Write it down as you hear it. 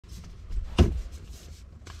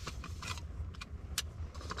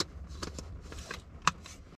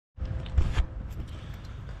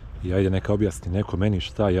I ajde neka objasni neko meni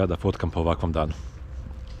šta ja da fotkam po ovakvom danu.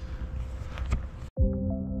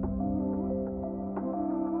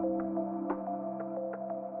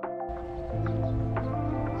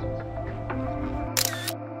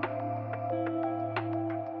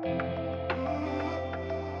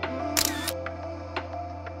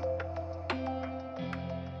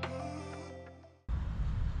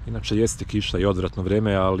 Inače jeste kiša i odvratno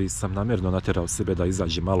vreme, ali sam namjerno naterao sebe da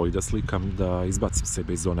izađem malo i da slikam, da izbacim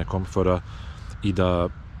sebe iz zone komfora i da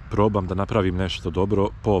probam da napravim nešto dobro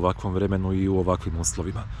po ovakvom vremenu i u ovakvim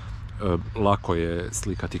uslovima. Lako je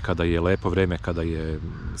slikati kada je lepo vreme, kada je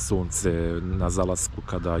sunce na zalasku,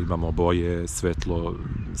 kada imamo boje, svetlo,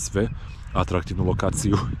 sve, atraktivnu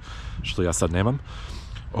lokaciju, što ja sad nemam.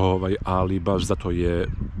 Ali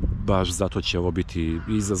baš zato će ovo biti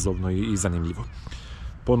izazovno i zanimljivo.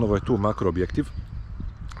 Ponovo je tu makro objektiv,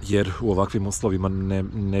 jer u ovakvim uslovima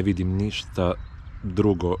ne vidim ništa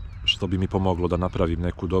drugo što bi mi pomoglo da napravim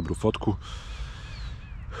neku dobru fotku.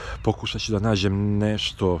 Pokušat ću da nađem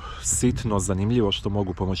nešto sitno, zanimljivo što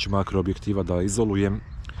mogu pomoću makro objektiva da izolujem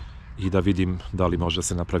i da vidim da li može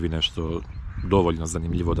se napravi nešto dovoljno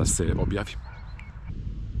zanimljivo da se objavi.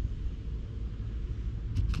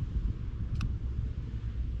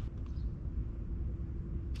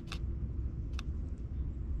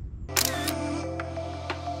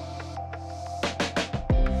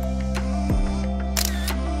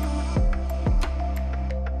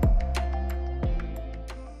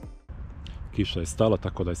 Kiša je stala,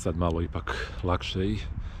 tako da je sad malo ipak lakše i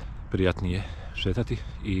prijatnije šetati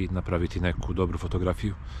i napraviti neku dobru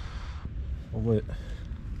fotografiju. Ovo je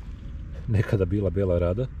nekada bila bela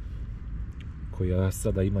rada, koja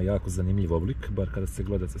sada ima jako zanimljiv oblik, bar kada se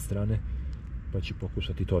gleda sa strane, pa ću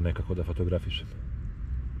pokušati to nekako da fotografišem.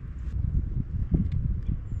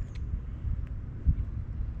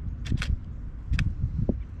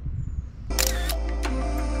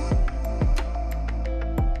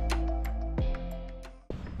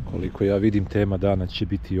 Koliko ja vidim, tema dana će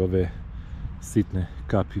biti ove sitne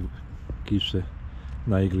kapi kiše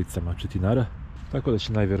na iglicama četinara, tako da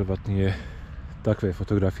će najvjerovatnije takve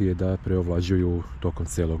fotografije da preovlađuju tokom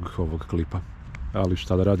cijelog ovog klipa. Ali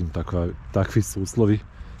šta da radim, takvi su uslovi,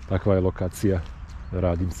 takva je lokacija,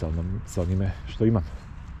 radim sa onime što imam.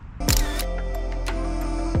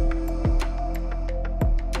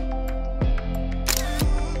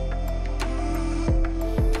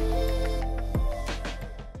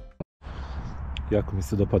 Jako mi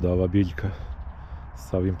se dopada ova biljka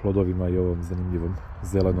sa ovim plodovima i ovom zanimljivom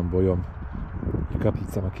zelenom bojom i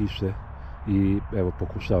kapljicama kiše. I evo,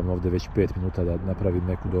 pokušavam ovdje već 5 minuta da napravim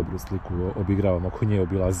neku dobru sliku, obigravam oko nje,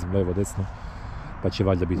 obilazim levo desno, pa će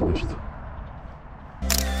valjda biti nešto.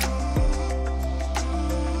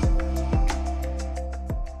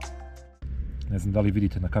 Ne znam da li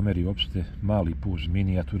vidite na kameri uopšte, mali puž,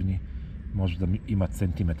 minijaturni, možda ima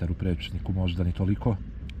centimetar u prečniku, možda ni toliko.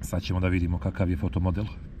 Sad ćemo da vidimo kakav je fotomodel.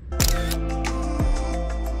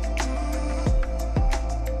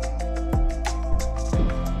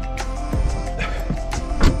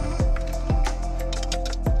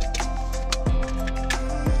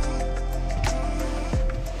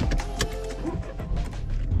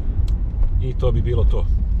 I to bi bilo to.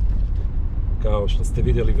 Kao što ste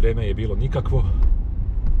vidjeli, vrijeme je bilo nikakvo,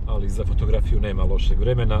 ali za fotografiju nema lošeg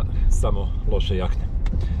vremena, samo loše jakne.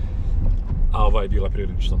 A ova je bila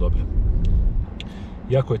prilično dobra.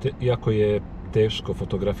 Iako je teško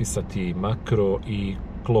fotografisati makro i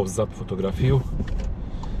close-up fotografiju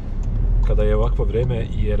kada je ovakvo vrijeme,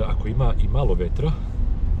 jer ako ima i malo vetra,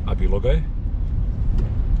 a bilo ga je,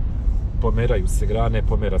 pomeraju se grane,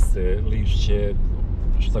 pomera se lišće,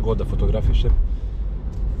 šta god da fotografišem,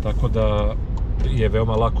 tako da je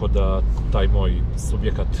veoma lako da taj moj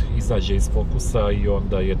subjekat izađe iz fokusa i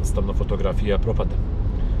onda jednostavno fotografija propada.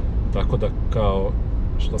 Tako da, kao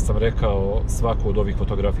što sam rekao, svaku od ovih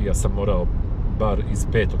fotografija sam morao bar iz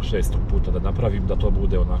 5. 6. puta da napravim, da to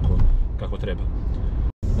bude onako kako treba.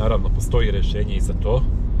 Naravno, postoji rješenje i za to,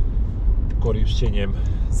 korišćenjem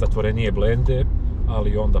zatvorenije blende,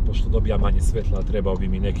 ali onda, pošto dobija manje svetla, trebao bi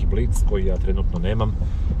mi neki blic koji ja trenutno nemam,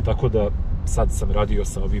 tako da sad sam radio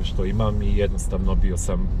sa ovim što imam i jednostavno bio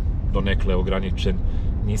sam donekle ograničen,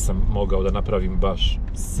 nisam mogao da napravim baš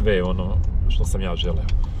sve ono što sam ja želeo.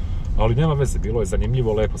 Ali nema veze, bilo je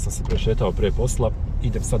zanimljivo, lepo sam se prešetao pre posla,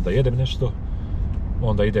 idem sad da jedem nešto,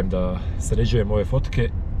 onda idem da sređujem ove fotke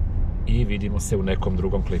i vidimo se u nekom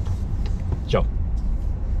drugom klipu. Ćao!